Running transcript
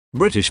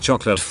British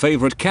chocolate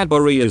favourite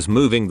Cadbury is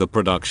moving the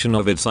production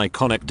of its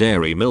iconic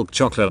dairy milk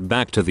chocolate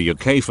back to the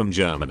UK from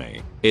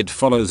Germany. It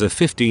follows a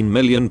 £15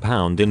 million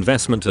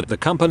investment at the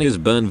company's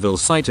Burnville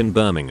site in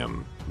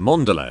Birmingham.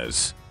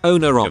 Mondelez,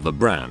 owner of the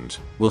brand,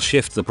 will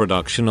shift the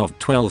production of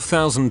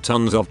 12,000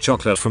 tons of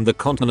chocolate from the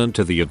continent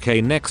to the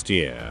UK next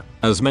year.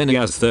 As many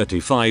as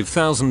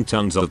 35,000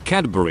 tons of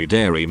Cadbury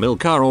dairy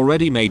milk are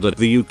already made at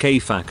the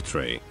UK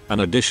factory. An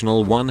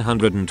additional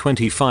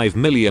 125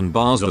 million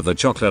bars of the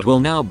chocolate will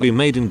now be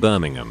made in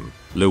Birmingham.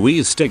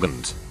 Louise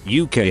Stigand,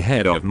 UK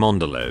head of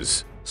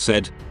Mondelez,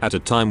 said, "At a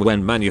time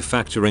when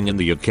manufacturing in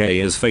the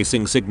UK is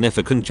facing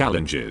significant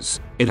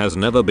challenges, it has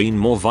never been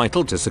more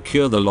vital to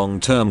secure the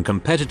long-term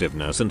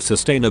competitiveness and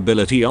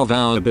sustainability of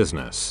our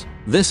business.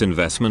 This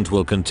investment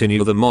will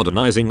continue the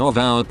modernizing of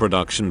our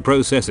production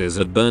processes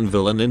at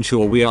Burnville and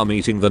ensure we are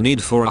meeting the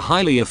need for a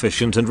highly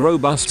efficient and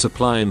robust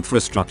supply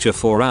infrastructure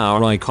for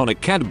our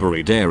iconic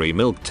Cadbury dairy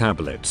milk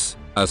tablets.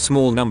 A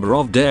small number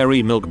of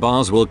dairy milk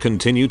bars will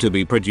continue to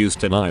be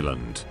produced in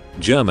Ireland,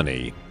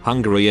 Germany,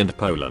 Hungary and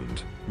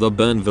Poland. The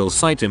Burnville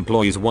site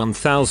employs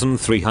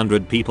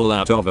 1,300 people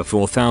out of a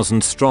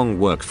 4,000-strong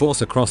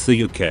workforce across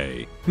the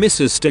UK.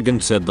 Mrs.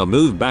 Stigand said the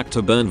move back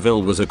to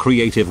Burnville was a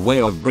creative way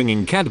of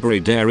bringing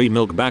Cadbury dairy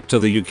milk back to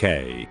the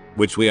UK,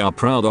 which we are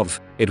proud of.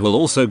 It will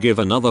also give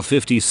another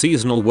 50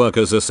 seasonal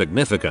workers a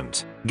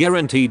significant,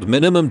 guaranteed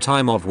minimum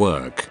time of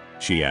work,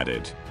 she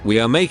added. We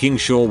are making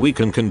sure we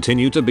can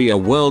continue to be a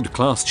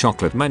world-class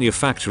chocolate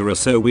manufacturer,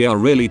 so we are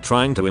really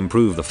trying to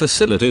improve the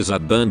facilities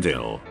at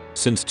Burnville.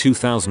 Since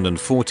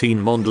 2014,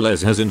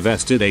 Mondelez has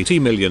invested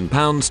 £80 million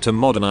to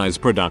modernise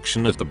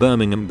production at the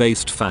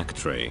Birmingham-based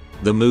factory.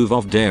 The move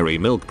of dairy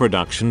milk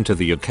production to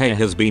the UK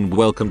has been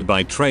welcomed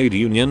by trade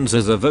unions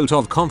as a vote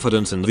of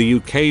confidence in the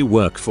UK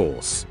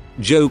workforce.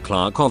 Joe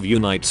Clark of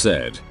Unite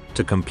said,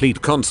 "To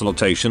complete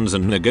consultations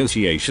and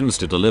negotiations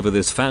to deliver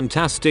this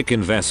fantastic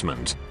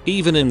investment,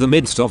 even in the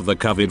midst of the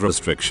COVID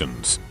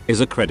restrictions, is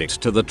a credit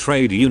to the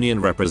trade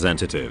union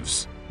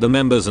representatives, the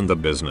members and the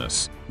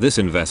business. This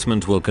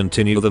investment will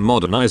continue the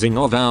modernizing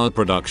of our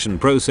production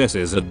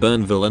processes at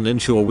Burnville and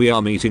ensure we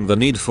are meeting the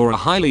need for a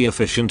highly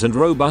efficient and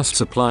robust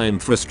supply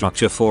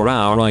infrastructure for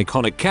our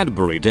iconic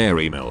Cadbury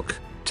dairy milk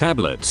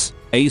tablets.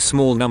 A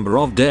small number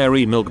of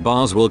dairy milk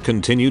bars will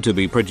continue to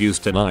be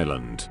produced in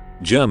Ireland,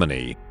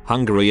 Germany,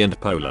 Hungary and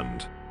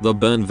Poland. The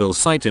Burnville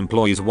site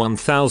employs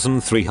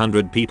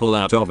 1,300 people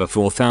out of a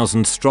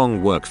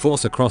 4,000-strong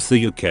workforce across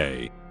the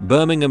UK.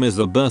 Birmingham is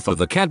the birth of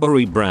the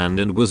Cadbury brand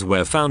and was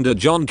where founder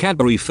John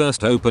Cadbury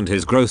first opened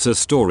his grocer's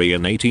store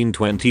in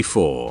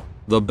 1824.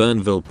 The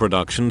Burnville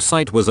production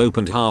site was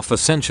opened half a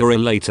century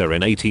later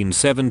in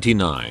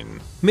 1879.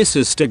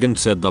 Mrs. Stigand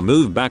said the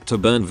move back to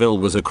Burnville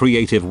was a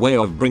creative way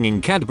of bringing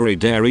Cadbury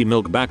dairy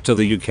milk back to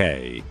the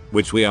UK,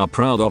 which we are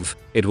proud of.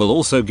 It will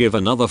also give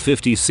another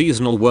 50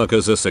 seasonal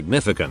workers a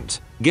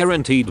significant,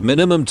 guaranteed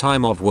minimum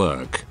time of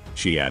work,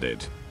 she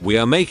added. We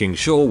are making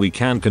sure we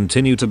can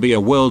continue to be a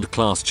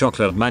world-class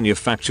chocolate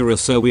manufacturer,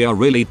 so we are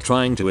really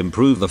trying to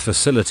improve the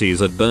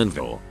facilities at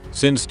Burnville.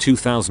 Since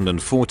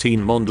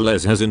 2014,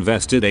 Mondelez has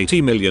invested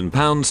 £80 million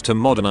to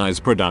modernise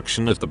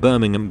production at the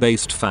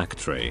Birmingham-based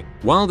factory.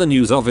 While the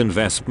news of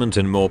investment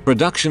in more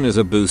production is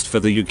a boost for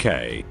the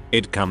UK,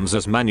 it comes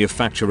as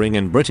manufacturing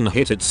in Britain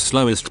hit its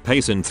slowest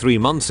pace in 3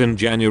 months in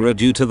January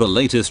due to the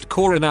latest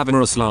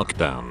coronavirus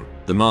lockdown.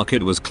 The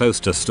market was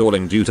close to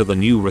stalling due to the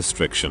new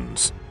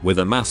restrictions, with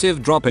a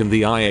massive drop in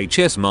the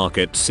IHS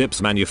Markit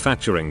SIP's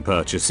Manufacturing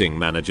Purchasing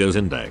Managers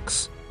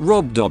Index.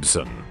 Rob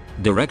Dobson,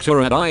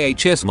 director at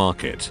IHS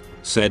Markit,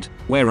 said,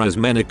 "Whereas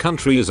many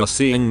countries are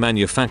seeing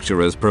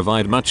manufacturers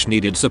provide much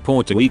needed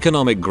support to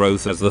economic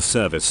growth as the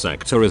service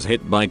sector is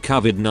hit by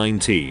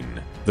COVID-19,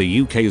 the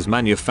UK's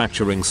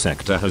manufacturing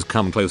sector has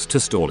come close to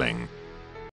stalling."